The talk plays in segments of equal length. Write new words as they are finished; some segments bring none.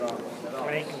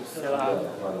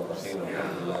الرحمن الرحيم.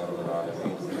 الحمد لله رب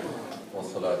العالمين،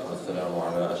 والصلاة والسلام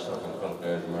على أشرف الخلق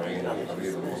أجمعين،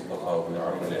 الحبيب المصطفى وابن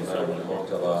عم الإمام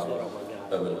المرتضى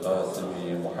أبي القاسم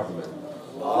محمد.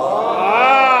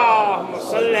 اللهم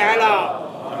صل على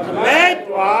محمد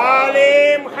وآل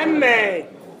محمد.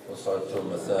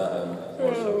 وسعدتم مساء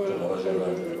وسعدتم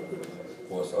رجلا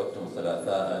وسعدتم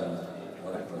ثلاثاء،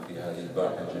 ونحن في هذه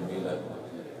الباحة الجميلة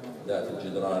ذات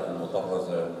الجدران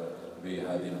المطرزة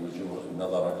بهذه الوجوه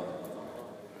النظرة.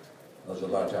 نرجو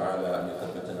الله تعالى أن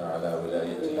يثبتنا على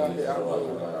ولايته صلوات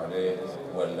الله عليه،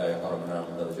 وأن لا يحرمنا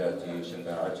من درجاته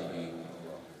شفاعته.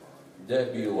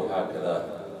 دأبي وهكذا،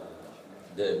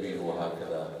 دأبي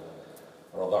وهكذا.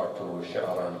 رضعت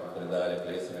شعرا، لذلك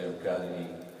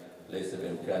ليس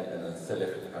بإمكاني أن أنسلخ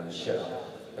عن الشعر.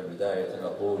 فبداية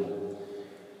أقول: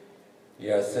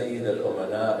 يا سيد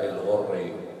الأمناء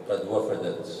الغر قد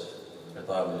وفدت،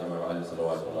 خطاب الإمام علي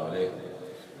صلوات الله عليه.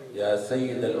 يا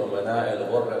سيد الأمناء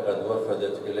الغر قد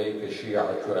وفدت، إليك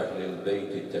شيعة أهل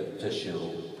البيت تبتشر،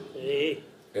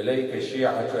 إليك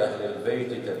شيعة أهل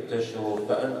البيت تبتشر،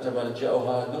 فأنت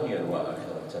ملجأها دنيا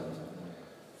وآخرة،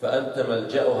 فأنت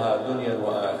ملجأها دنيا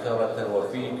وآخرة،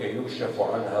 وفيك يكشف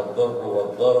عنها الضر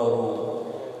والضرر.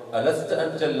 ألست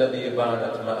أنت الذي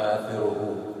بانت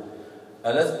مآثره،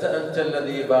 ألست أنت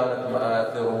الذي بانت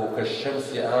مآثره،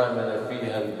 كالشمس آمن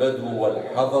فيها البدو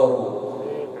والحضر.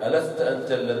 ألست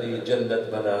أنت الذي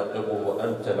جلت مناقبه،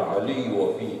 أنت العلي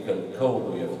وفيك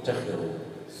الكون يفتخر.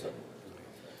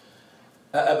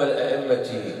 أأبى الأئمة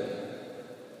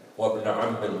وابن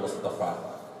عم المصطفى،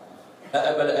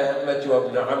 أأبى الأئمة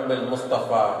وابن عم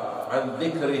المصطفى، عن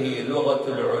ذكره لغة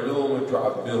العلوم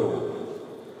تعبر،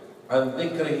 عن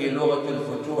ذكره لغة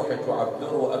الفتوح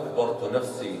تعبر.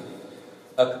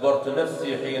 أكبرت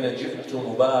نفسي حين جئت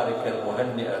مباركا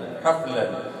مهنئا، حفلا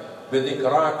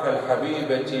بذكراك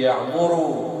الحبيبة يعمر،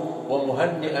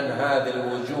 ومهنئا هذه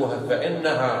الوجوه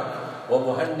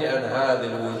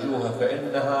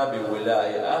فإنها بولاء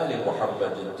آل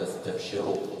محمد تستبشر.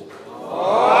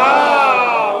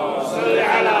 اللهم صل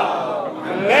على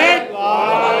محمد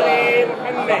وآل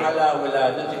محمد. فعلى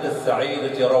ولادتك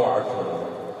السعيدة روعة،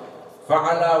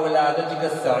 فعلى ولادتك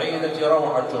السعيدة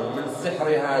روعة، من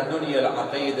سحرها دنيا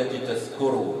العقيدة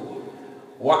تسكر،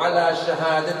 وعلى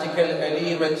شهادتك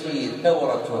الأليمة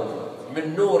ثورة،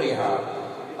 من نورها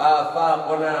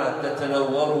آفاقنا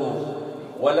تتنور.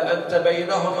 ولأنت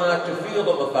بينهما تفيض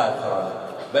مفاخرا،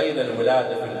 بين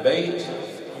الولادة في البيت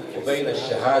وبين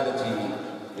الشهادة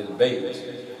في البيت.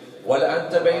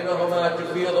 ولأنت بينهما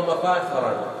تفيض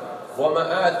مفاخرا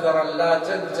ومآثرا لا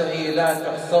تنتهي لا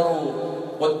تحصر.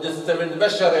 قدست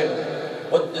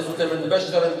من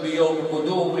بشر بيوم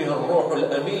قدومه الروح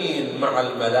الأمين، مع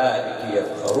الملائكة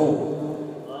يفخرون.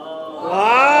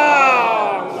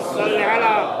 اللهم صل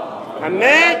على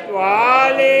محمد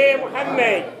وآل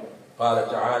محمد.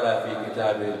 قال تعالى في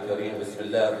كتابه الكريم: بسم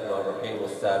الله الرحمن الرحيم: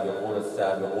 والسابقون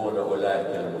السابقون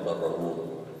أولئك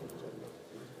المقربون.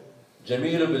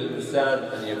 جميل بالإنسان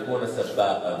أن يكون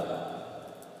سباقا،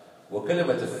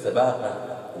 وكلمة السباقة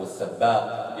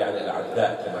والسباق يعني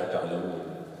العداء كما تعلمون.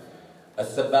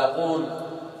 السباقون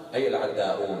أي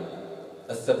العداؤون،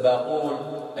 السباقون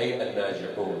أي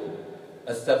الناجحون،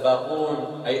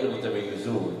 السباقون أي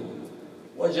المتميزون.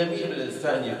 وجميل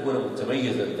الإنسان يكون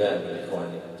متميزا دائما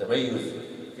إخواني، متميز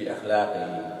في أخلاقه،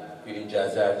 في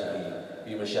إنجازاته،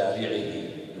 في مشاريعه.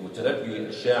 المتنبي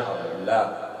الشاعر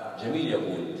العلاق جميل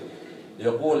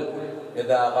يقول: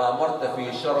 إذا غامرت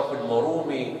في شرف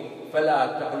المروم فلا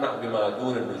تقنع بما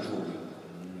دون النجوم.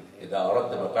 إذا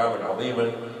أردت مقاما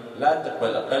عظيما لا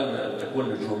تقبل أقل من أن تكون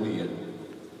نجوميا.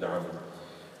 نعم.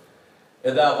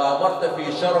 إذا غامرت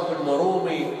في شرف المروم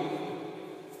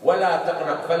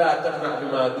فلا تقنع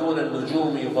بما دون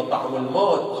النجوم، فطعم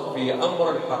الموت في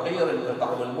أمر حقير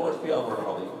كطعم الموت في أمر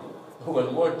عظيم. هو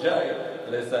الموت جاي،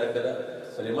 ليس كذا.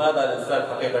 فلماذا الإنسان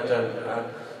حقيقة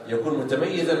يكون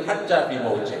متميزا حتى في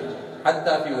موته،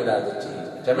 حتى في ولادته؟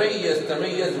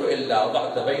 تميز وإلا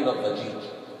ضعت بين الضجيج.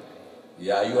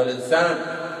 يا أيها الإنسان،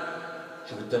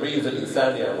 شوف التميز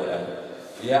الإنساني يا مولانا.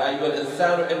 يا أيها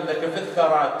الإنسان إنك في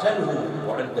الثرى تلهو،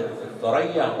 وعندك في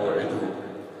الثريا موعده.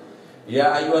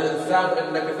 يا أيها الإنسان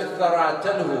إنك في الثرى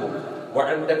تلهو،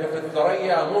 وعندك في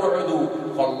الثريا موعد.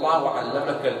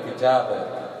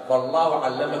 فالله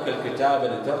علمك الكتاب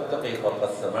لترتقي فوق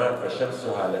السماء،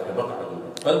 فشمسها لك مقعد.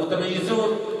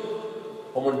 فالمتميزون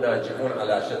هم الناجحون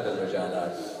على شتى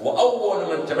المجالات. وأول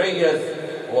من تميز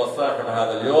هو صاحب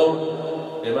هذا اليوم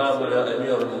إمامنا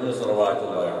أمير المؤمنين صلوات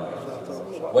الله عليه.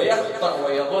 ويخطأ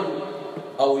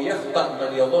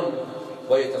من يظن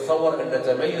ويتصور أن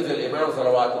تميز الإمام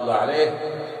صلوات الله عليه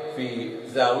في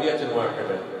زاوية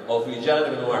واحدة أو في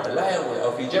جانب واحد، لا يقول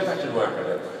أو في جبهة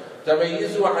واحدة،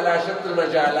 تميزوا على شتى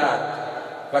المجالات.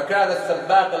 فكان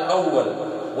السباق الأول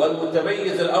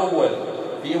والمتميز الأول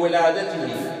في ولادته،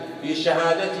 في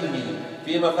شهادته،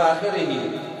 في مفاخره،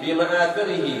 في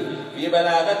مآثره، في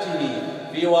بلاغته،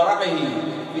 في ورعه،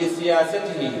 في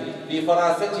سياسته، في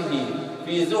فراسته،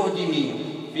 في زهده،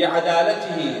 في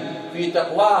عدالته، في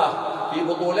تقواه، في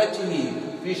بطولته،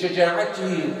 في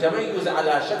شجاعته، تميز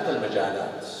على شتى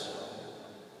المجالات.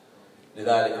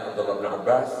 لذلك عبد الله بن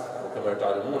عباس، وكما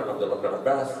تعلمون عبد الله بن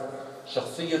عباس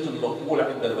شخصية مقبولة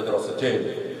عند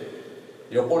المدرستين.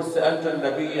 يقول: سألت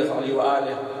النبي صلى الله عليه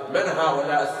وآله: من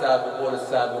هؤلاء السابقون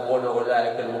السابقون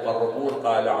أولئك المقربون؟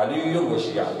 قال: علي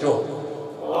وشيعته.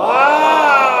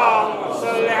 اللهم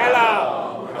صل على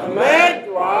محمد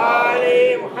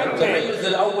وآل محمد. التميز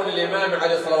الأول الإمام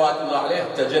عليه صلوات الله عليه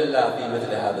تجلى في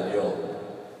مثل هذا اليوم.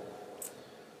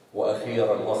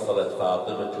 وأخيرا وصلت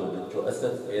فاطمة بنت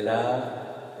أسد إلى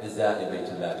إزاء بيت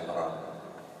الله الحرام.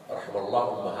 رحم الله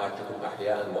أمهاتكم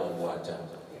أحياء وأمواتا.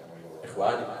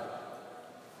 إخواني،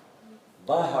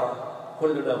 ظاهرة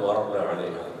كلنا مررنا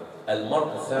عليها.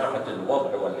 المرأة ساعة الوضع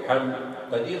والحمل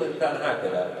قديما كان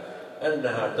هكذا،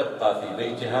 أنها تبقى في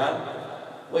بيتها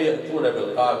ويأتون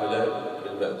بالقابلة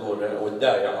بالمأذونة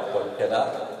والداية عفوا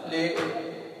كذا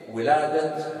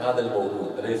لولادة هذا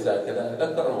المولود، أليس كذا؟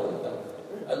 ذكر وأنثى.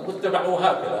 المتبع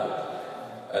هكذا.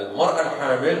 المرأة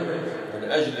الحامل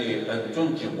من أجل أن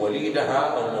تنجب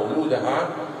وليدها أو مولودها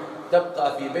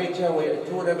تبقى في بيتها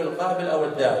ويأتون بالقابل أو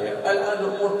الداية. الآن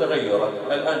الأمور تغيرت،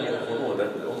 الآن يأخذون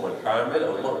الأم الحامل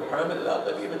أو المرأة الحامل إلى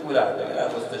طبيبة ولادة إلى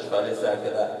مستشفى، ليس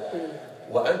كذا.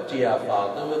 وأنت يا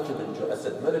فاطمة بنت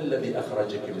أسد، من الذي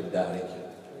أخرجك من دارك؟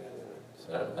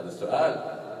 هذا السؤال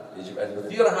يجب أن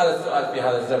نثير هذا السؤال في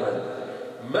هذا الزمن.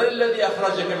 من الذي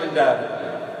أخرجك من دارك؟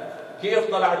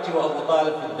 كيف طلعت وأبو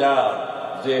طالب في الدار؟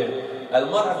 زين،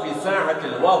 المرأة في ساعة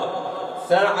الوضع،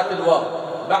 ساعة الوضع،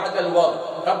 بعد الوضع،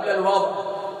 قبل الوضع،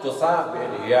 تصاب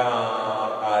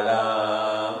بانهيار،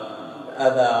 آلام،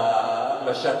 أذى،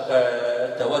 مشقة،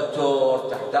 توتر،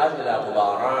 تحتاج إلى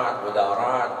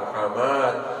مدارات،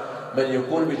 محاماة، من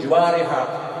يكون بجوارها.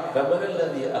 فمن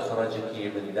الذي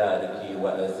أخرجك من دارك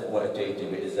وأتيت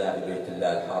بإزاء بيت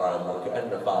الله الحرام؟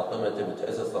 وكأن فاطمة بنت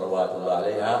أسد صلوات الله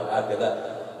عليها هكذا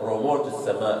ريموت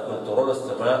السماء، كنترول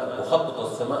السماء، مخطط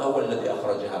السماء هو الذي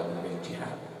أخرجها من بيتها.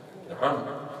 نعم.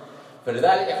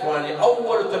 فلذلك إخواني،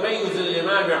 أول تميز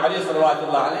للإمام علي صلوات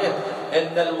الله عليه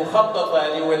أن المخطط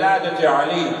لولادة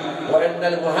علي، وأن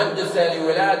المهندس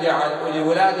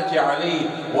لولادة علي،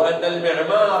 وأن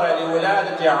المعمار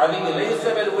لولادة علي ليس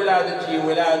بالولادة،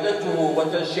 ولادته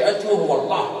وتنشئته هو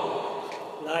الله.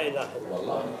 لا إله إلا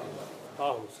الله.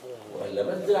 وإلا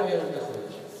من داعي أن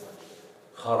تخرج؟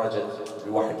 خرجت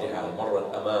بوحدها،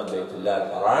 مرت أمام بيت الله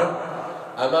الحرام،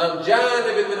 أمام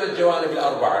جانب من الجوانب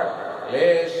الأربعة.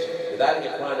 ليش؟ لذلك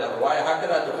إخواني الرواية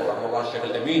هكذا تقول رحمه الله الشيخ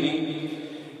الأميني،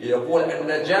 يقول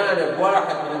أن جانب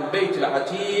واحد من البيت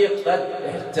العتيق قد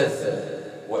اهتز،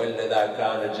 وإلا إذا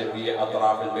كان جميع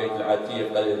أطراف البيت العتيق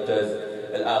قد اهتز،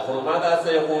 الآخر ماذا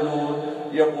سيقولون؟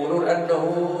 يقولون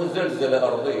أنه زلزلة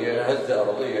أرضية، هزة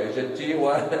أرضية جدتي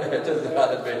واهتز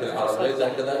هذا البيت الحرام، ليس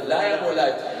هكذا؟ لا يقول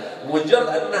لا. مجرد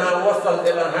أنها وصلت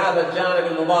إلى هذا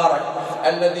الجانب المبارك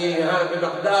الذي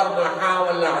بمقدار ما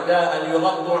حاول الأعداء أن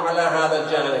يغطوا على هذا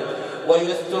الجانب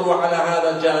ويستروا على هذا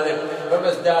الجانب، فما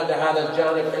ازداد هذا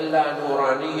الجانب إلا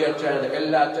نورانية،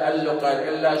 إلا تألقا،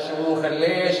 إلا شموخا.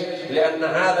 ليش؟ لأن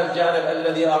هذا الجانب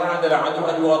الذي أراد العدو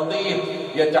أن يغطيه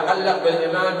يتعلق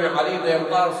بالإمام علي بن أبي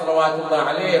طالب صلوات الله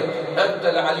عليه. أنت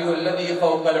العلي الذي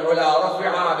فوق العلا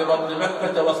رفع ببطن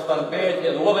مكة وسط البيت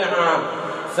إذ وضع،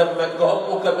 سمتك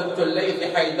أمك بنت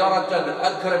الليث حيدرة،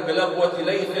 أكرم بلغوة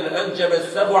ليث أنجب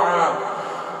السبعة،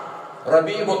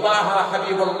 ربيب طه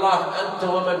حبيب الله أنت،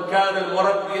 ومن كان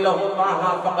المربي له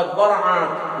طه فقد برعا،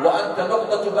 وأنت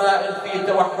نقطة باء في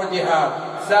توحدها،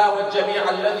 ساوى الجميع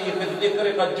الذي في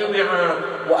الذكر قد جمعا،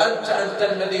 وأنت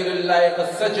الذي لله قد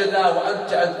سجد،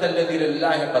 وأنت الذي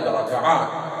لله قد رفعا.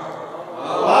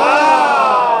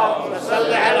 اللهم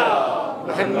صل على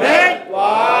محمد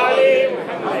وآل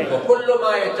محمد. وكل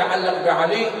ما يتعلق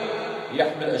بعلي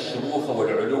يحمل الشموخ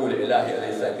والعلو الإلهي،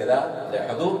 أليس كذا؟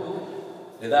 لاحظوا.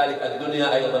 لذلك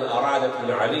الدنيا أيضا أرادت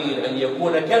من علي أن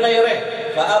يكون كغيره،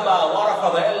 فأبى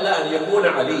ورفض إلا أن يكون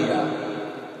عليا.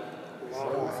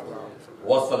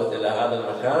 وصلت إلى هذا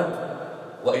المكان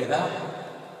وإذا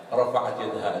رفعت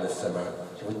يدها إلى السماء.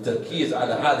 شوف التركيز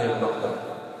على هذه النقطة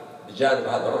بجانب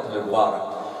هذا الركن المبارك.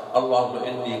 اللهم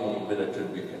إني مؤمنة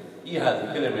بك. هذه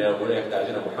الكلمة يا مولاي يحتاج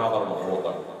لنا محاضرة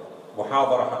مضبوطة،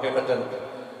 محاضرة حقيقة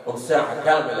ساعة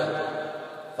كاملة.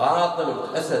 فاطمة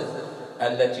بنت أسد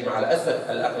التي مع الأسف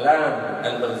الأقلام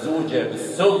الممزوجة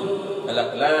بالسم،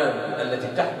 الأقلام التي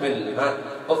تحمل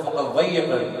أفقا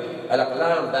ضيقا،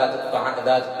 الأقلام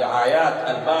ذات الدعايات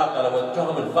الباطلة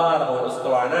والتهم الفارغة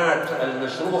والأسطوانات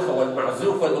المشروخة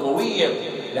والمعزوفة الأموية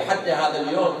لحد هذا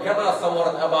اليوم، كما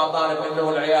صورت أبا طالب أنه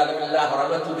والعياذ بالله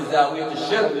رمته بزاوية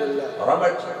الشرك،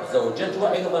 رمت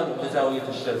زوجته أيضا بزاوية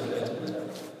الشرك.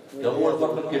 هو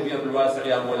الفرق الكبير بالواسع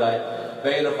يا مولاي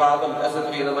بين فاطمة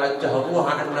الأسد حينما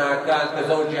اتهموها أنها كانت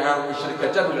كزوجها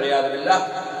مشركة والعياذ بالله،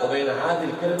 وبين هذه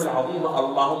الكلمة العظيمة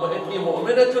اللهم إني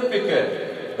مؤمنة بك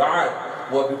بعد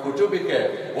وبكتبك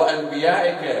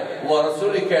وأنبيائك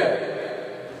ورسلك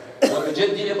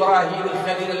وبجد إبراهيم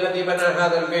الخليل الذي بنى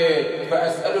هذا البيت،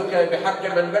 فأسألك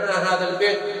بحق من بنى هذا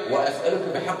البيت وأسألك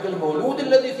بحق المولود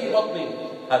الذي في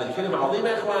بطني. هذه الكلمة عظيمة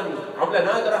يا إخواني، عملة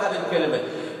نادرة هذه الكلمة.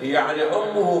 يعني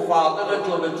أمه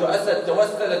فاطمة بنت أسد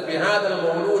توسلت بهذا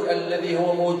المولود الذي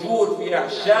هو موجود في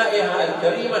أحشائها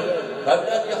الكريمة قبل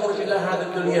أن يخرج إلى هذه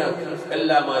الدنيا،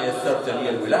 إلا ما يسرت لي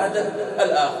الولادة.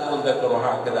 الآخرون ذكروا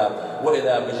هكذا،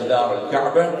 وإذا بجدار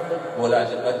الكعبة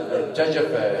ولكن قد ارتجف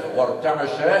وارتعش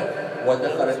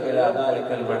ودخلت إلى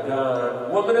ذلك المكان.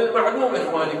 ومن المعلوم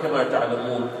إخواني كما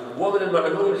تعلمون، ومن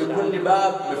المعلوم لكل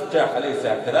باب مفتاح، أليس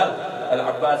هكذا؟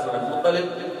 العباس بن المطلب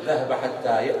ذهب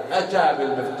حتى أتى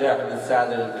بالمفتاح من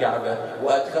سادن الكعبة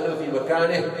وأدخله في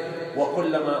مكانه،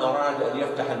 وكلما أراد أن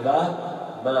يفتح الباب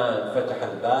ما فتح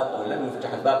الباب ولم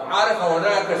يفتح الباب. عرف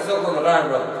هناك سر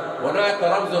غامض، هناك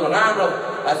رمز غامض.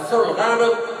 السر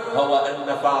الغامض هو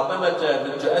أن فاطمة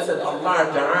بنت أسد الله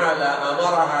تعالى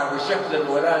أمرها بشكل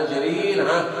ولا جليل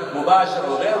مباشر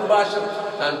وغير مباشر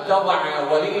أن تضع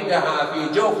وليدها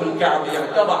في جوف الكعبة، يعني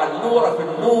تضع النور في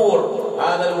النور،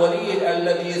 هذا الوليد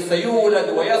الذي سيولد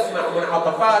ويصنع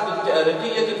منعطفات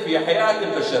تاريخية في حياة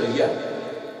البشرية.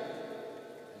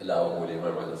 إلا وهو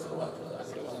الإمام عليه الصلاة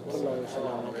والسلام.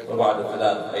 وبعد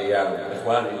 3 أيام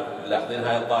إخواني لاحظين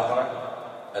هاي الظاهرة،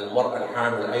 المرأة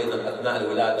الحامل أيضا أثناء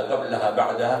الولادة قبلها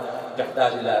بعدها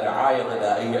تحتاج إلى رعاية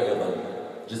غذائية أيضا،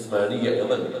 جسمانية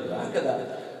أيضا هكذا.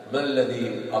 من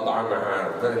الذي أطعمها؟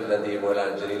 من الذي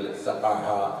مولانا جليل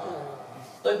سقاها؟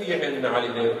 طبيعي أن علي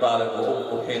بن أبي طالب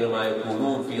وأمه حينما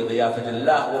يكونون في ضيافة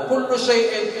الله وكل شيء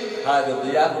هذه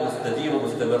الضيافة مستديمة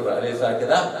ومستمرة، أليس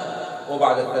هكذا؟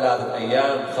 وبعد 3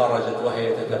 أيام خرجت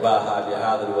وهي تتباهى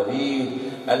بهذا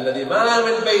الوليد الذي ما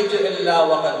من بيت إلا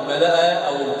وقد ملأ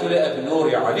أو امتلأ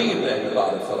بنور علي بن أبي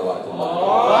طالب صلوات الله.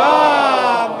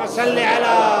 اللهم صل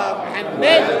على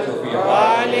محمد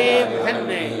وآل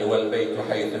محمد. والبيت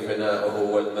حيث فناؤه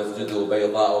والمسجد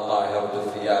بيضاء طاهرة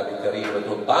الثياب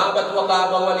كريمة طابت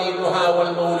وطاب وليدها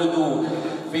والمولد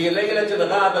في ليلة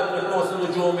غابت نحوس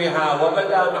نجومها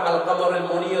وبدا مع القمر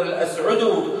المنير الأسعد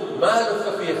ما لف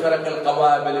في خرق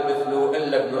القوابل مثله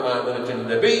إلا ابن آمنة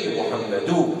النبي محمد.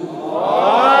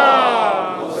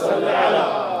 اللهم صل على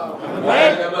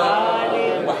محمد.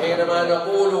 وحينما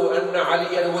نقول أن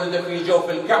عليا ولد في جوف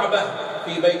الكعبة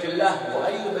في بيت الله،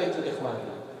 وأي بيت الإخوان؟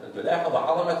 لاحظ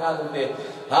عظمة هذا البيت،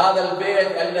 هذا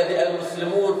البيت الذي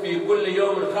المسلمون في كل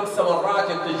يوم 5 مرات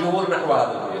يتجهون نحو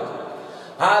هذا البيت،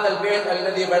 هذا البيت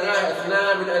الذي بناه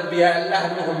 2 من أنبياء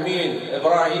الله المهمين،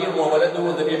 إبراهيم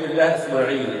وولده ذبيح الله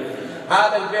إسماعيل،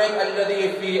 هذا البيت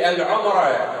الذي في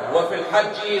العمرة وفي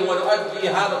الحج ونؤدي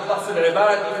هذا الطقس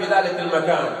العبادي في ذلك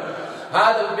المكان،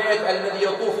 هذا البيت الذي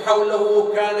يطوف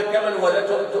حوله كان كمن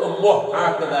ولدته أمه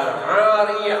هكذا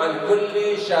عاري عن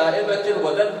كل شائبة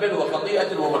وذنب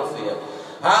وخطيئة ومعصية،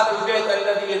 هذا البيت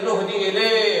الذي نهدي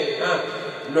إليه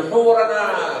نحورنا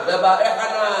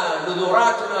ذبائحنا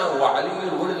نذوراتنا، وعلي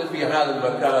ولد في هذا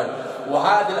المكان.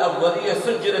 وهذه الأفضلية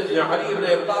سجلت لعلي بن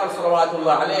أبي طالب صلوات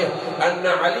الله عليه أن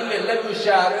عليا لم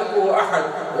يشاركه أحد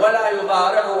ولا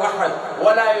يضارعه أحد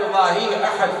ولا يضاهيه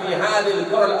أحد في هذه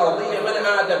الكرة الأرضية من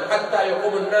آدم حتى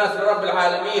يقوم الناس لرب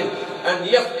العالمين أن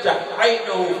يفتح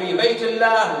عينه في بيت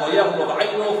الله ويغمض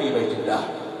عينه في بيت الله.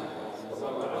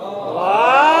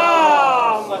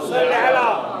 اللهم صل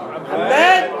على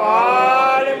محمد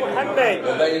وآل محمد.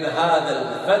 وبين هذا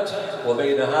الفتح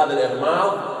وبين هذا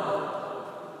الإغماض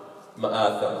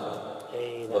مآثر،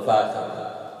 مفاخر،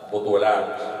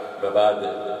 بطولات، مبادئ،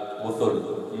 مثل،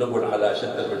 نقول على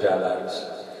شتى المجالات.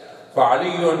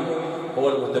 فعلي هو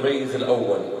المتميز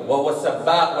الأول وهو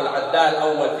السباق والعداء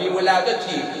الأول في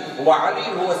ولادته، وعلي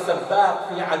هو السباق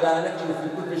في عدالته في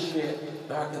كل شيء.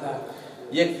 هكذا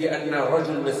يكفي أن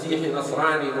رجل مسيحي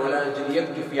نصراني مولانا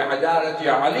يكتب في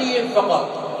عدالة علي فقط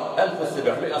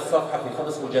 1700 صفحة في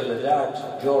 5 مجلدات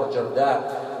جورج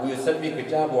جرداء، ويسمي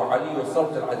كتابه علي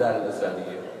صوت العدالة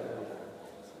الإنسانية.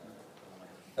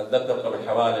 أتذكر قبل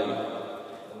حوالي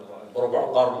ربع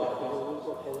قرن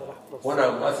هنا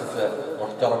مؤسسة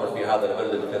محترمة في هذا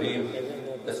البلد الكريم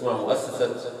اسمها مؤسسة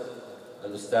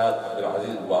الأستاذ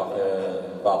عبدالعزيز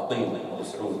الباطين أبو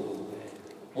سعود،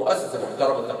 مؤسسة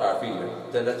محترمة ثقافية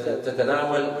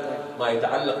تتناول ما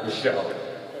يتعلق بالشعر.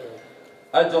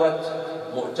 أجرت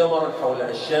مؤتمرا حول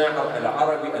الشاعر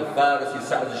العربي الفارسي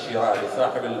سعد الشيرازي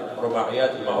صاحب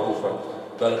الرباعيات المعروفة: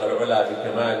 بلغ العلا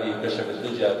بكماله، كشف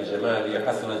الدجى بجماله،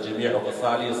 حسن الجميع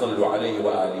خصاله، صلوا عليه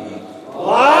وآله.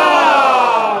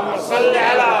 اللهم صل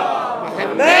على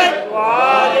محمد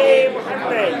وآل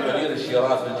محمد. أمير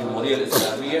الشيراز في الجمهورية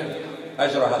الإسلامية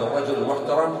أجرى هذا الرجل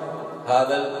المحترم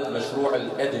هذا المشروع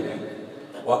الأدبي.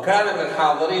 وكان من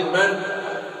الحاضرين من؟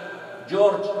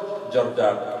 جورج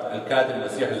جردان الكاتب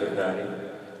المسيحي اللبناني.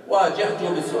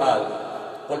 واجهته بسؤال،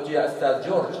 قلت: يا أستاذ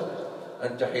جورج،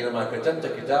 أنت حينما كتبت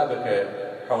كتابك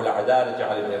حول عدالة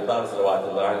علي بن أبي طالب صلوات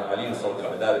الله عليه، علي صوت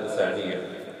العدالة الإنسانية،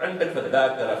 عندك في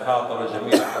الذاكرة خاطرة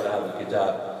جميلة على هذا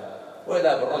الكتاب.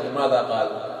 وإذا بالرجل ماذا قال؟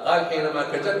 قال: حينما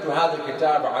كتبت هذا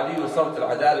الكتاب علي صوت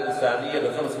العدالة الإنسانية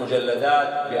ب5 مجلدات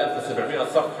ب1700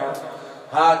 صفحة،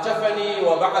 هاتفني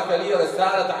وبعث لي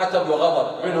رسالة عتب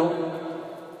وغضب منه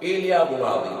إيليا أبو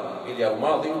ماضي. إيليا أبو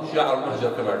ماضي شاعر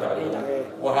المهجر كما تعلمون،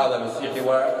 وهذا مسيحي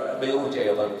وبيروتي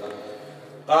أيضا.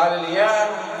 قال لي: يا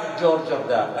جورج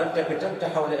جردان، أنت كتبت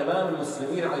حول إمام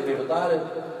المسلمين علي بن أبي طالب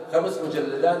 5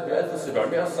 مجلدات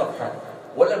ب1700 صفحة،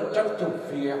 ولم تكتب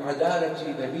في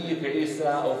عدالة نبيك عيسى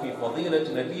أو في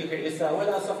فضيلة نبيك عيسى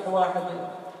ولا صفحة واحدة.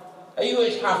 أي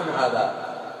إجحاف هذا؟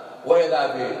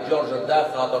 وإذا بجورج جردان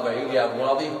خاطب إيليا أبو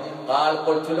ماضي قال: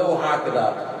 قلت له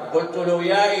هكذا، قلت له: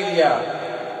 يا إيليا،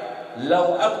 لو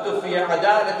أكتب في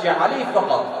عدالة علي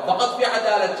فقط في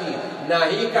عدالتي،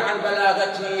 ناهيك عن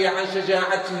بلاغته، عن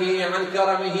شجاعته، عن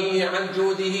كرمه، عن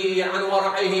جوده، عن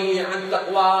ورعه، عن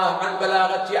تقواه، عن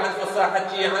بلاغته، عن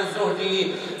فصاحته، عن زهده،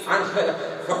 عن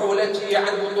فحولته،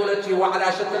 عن بطولته، وعلى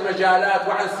شتى المجالات،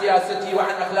 وعن سياسته،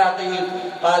 وعن أخلاقه.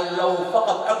 قال: لو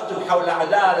فقط أكتب حول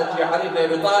عدالة علي بن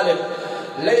أبي طالب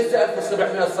ليس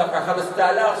 1700 صفحة،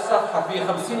 5000 صفحة في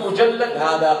 50 مجلد،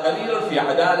 هذا قليل في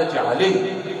عدالة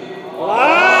علي.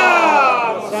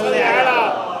 اللهم صل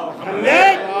على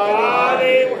محمد وآل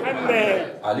محمد.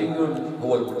 علي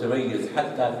هو المتميز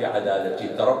حتى في عدالته،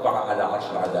 تربع على عرش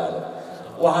العدالة،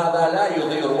 وهذا لا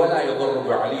يضير ولا يضر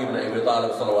بعلي بن أبي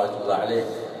طالب صلوات الله عليه.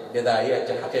 إذا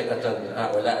يأتي حقيقة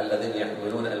هؤلاء الذين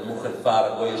يحملون المخ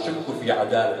الفارغ ويشك في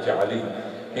عدالة علي،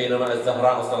 حينما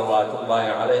الزهراء صلوات الله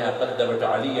عليها قدمت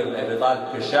علي بن أبي طالب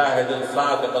كشاهد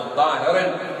صادق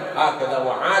طاهر هكذا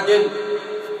وعادل،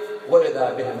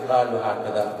 وإذا بهم قالوا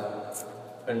هكذا: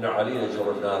 إن علي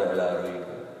يجر النار إلى ريق.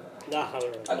 لا حول.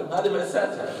 هذه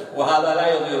مأساتها، وهذا لا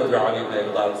يضير بعلي بن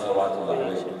أبي طالب صلوات الله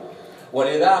عليه.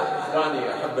 ولذا إخواني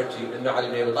أحبتي، إن علي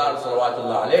بن أبي طالب صلوات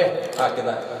الله عليه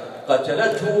هكذا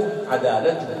قتلته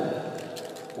عدالته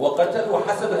وقتلوا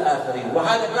حسب الآخرين.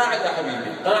 وهذا قاعدة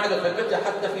حبيبي، قاعدة ثبتها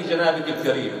حتى في جنابك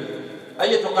الكريم.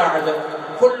 أية قاعدة؟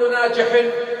 كل ناجح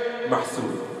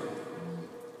محسود.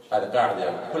 هذا قاعدة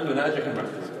يعني، كل ناجح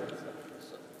محسود.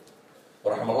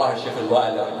 ورحم الله الشيخ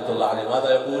الوائل رحمة الله عليه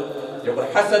ماذا يقول؟ يقول: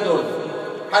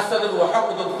 حسد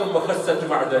وحقد ثم خسة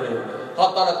معدن،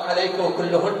 خطرت عليك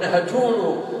وكلهن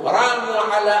هتون، راموا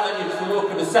على أن يدفنوك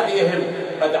بسعيهم،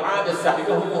 قد عاد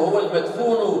سعيهم وهو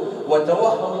المدفون،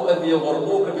 وتوهموا أن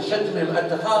يغرقوك بشتمهم،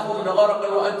 أتخاف من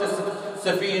غرق وأنت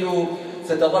سفين،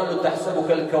 ستظل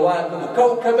تحسبك الكواكب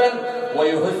كوكبا،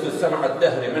 ويهز سمع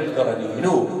الدهر منك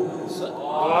رنين.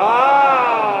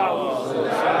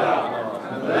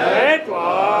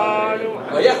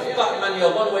 ويخطأ من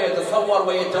يظن ويتصور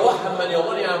ويتوهم من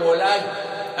يظن يا مولاي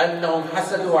أنهم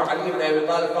حسدوا علي بن أبي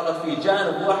طالب فقط في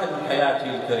جانب واحد من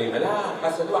حياته الكريمة. لا،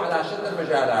 حسدوا على شتى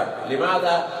المجالات.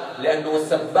 لماذا؟ لأنه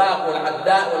السباق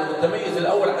والعداء والمتميز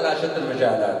الأول على شتى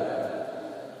المجالات.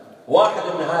 واحد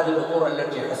من هذه الأمور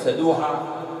التي حسدوها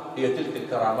هي تلك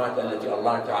الكرامات التي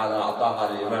الله تعالى أعطاها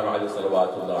للإمام علي صلوات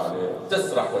الله عليه،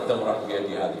 تسرح وتمرح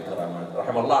بيد هذه الكرامات.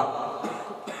 رحم الله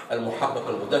المحقق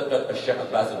المدقق الشيخ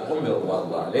القاسم رضوان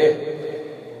الله عليه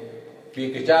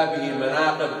في كتابه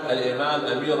مناقب الإمام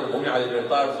أمير المؤمنين علي بن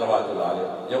طالب صلوات الله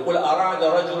عليه يقول: أراد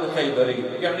رجل خيبري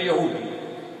يعني يهودي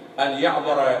أن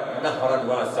يعبر نهرا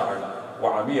واسعا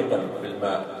وعميقا في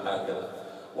الماء هكذا،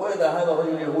 وإذا هذا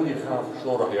الرجل اليهودي خاف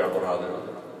شلون راح يعبر هذا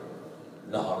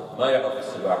النهر، ما يعرف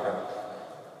السباحة.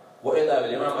 وإذا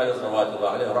بالإمام علي صلوات الله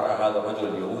عليه رأى هذا الرجل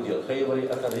اليهودي الخيبري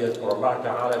أخذ يذكر الله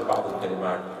تعالى ببعض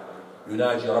الكلمات،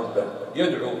 يناجي ربه،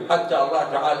 يدعو حتى الله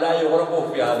تعالى لا يغرقه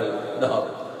في هذا النهر.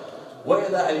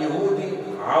 وإذا اليهودي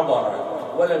عبر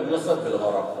ولم يصل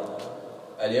بالغرق.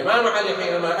 الإمام علي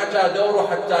حينما أتى دوره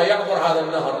حتى يعبر هذا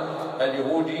النهر،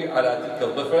 اليهودي على تلك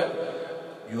الضفة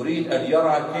يريد أن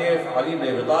يرى كيف علي بن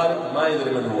أبي طالب ما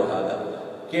يدري من هو هذا،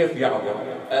 كيف يعبر؟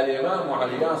 الإمام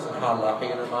علي سبحان الله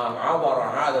حينما عبر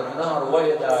هذا النهر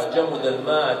وإذا جمد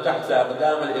الماء تحت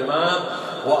أقدام الإمام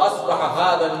وأصبح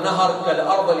هذا النهر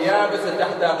كالأرض اليابسة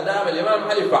تحت أقدام الإمام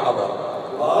علي فعبر.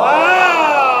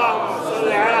 اللهم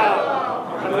صل على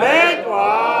محمد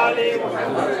وآل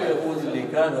محمد. اليهود اللي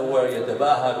كان هو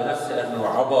يتباهى بنفسه أنه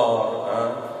عبر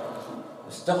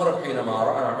استغرب حينما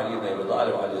رأى علي بن أبي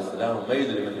طالب عليه السلام وما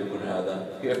يدري من يكون هذا،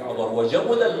 كيف عبر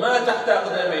وجمد الماء تحت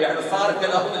أقدامه، يعني صار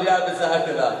كالأرض اليابسة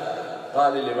هكذا.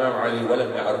 قال الإمام علي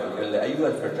ولم يعرف، قال له أيها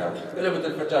الفتان؟ كلمة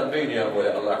الفتان بيني يا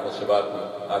أولي الله يحفظ شبابكم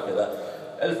هكذا،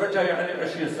 الفتى يعني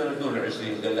 20 سنة دون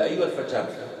 20. قال له أيها الفتان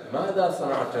ماذا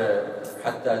صنعت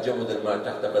حتى جمد الماء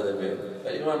تحت قدمه؟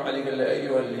 الإمام علي قال له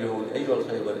أيها اليهود أيها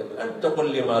الخيبر أنت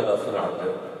قل لي ماذا صنعت،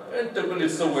 أنت قل لي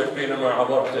سويت حينما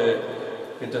عبرت،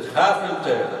 كنت تخاف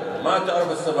أنت ما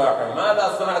تعرف السباحة، ماذا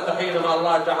صنعت حينما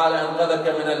الله تعالى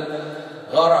أنقذك من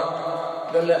الغرق؟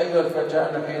 قال له أيها الفتى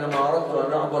أنا حينما أردت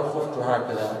أن أعبر خفت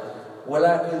هكذا،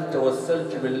 ولكن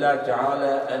توسلت بالله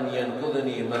تعالى أن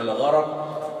ينقذني من الغرق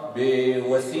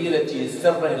بوسيلة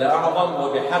سره الأعظم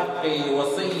وبحق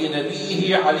وصي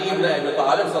نبيه علي بن أبي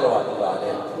طالب صلوات الله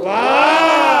عليه.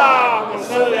 اللهم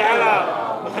صل على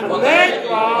محمد وآل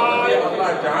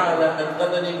الله تعالى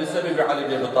أنقذني بسبب علي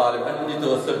بن أبي طالب أنني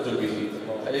توسلت به.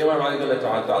 الإمام علي قال له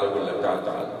تعال تعال أقول لك تعال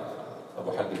تعال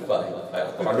أبو حق الفاهم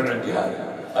طبعا من عندي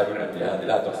هذه من عندي هذه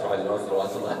لا تقصف علي صلوات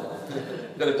الله.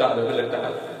 قال له تعال أقول لك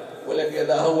تعال، ولكن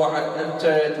إذا هو أنت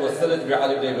توسلت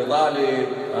بعلي بن أبي طالب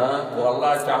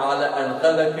والله تعالى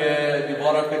أنقذك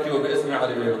ببركتي وباسم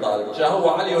علي بن أبي طالب، هو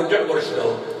علي يرجع برشده.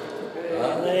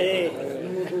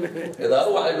 إذا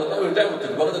هو علي بن طالب يرجع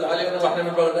بغداد علينا وإحنا من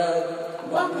بغداد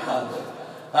واضح.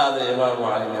 هذا الإمام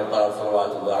علي بن أبي طالب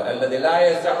صلوات الله عليه الذي لا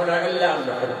يسعنا إلا أن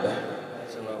نحبه،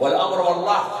 والأمر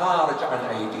والله خارج عن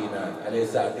أيدينا،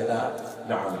 أليس هكذا؟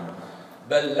 نعم،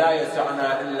 بل لا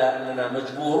يسعنا إلا أننا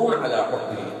مجبورون على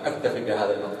حبه. أكتفي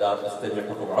بهذا المقدار،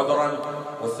 أستمعكم عذرا،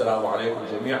 والسلام عليكم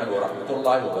جميعا ورحمة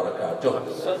الله وبركاته.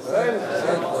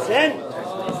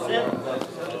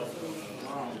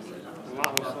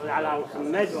 اللهم صل على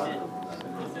محمد.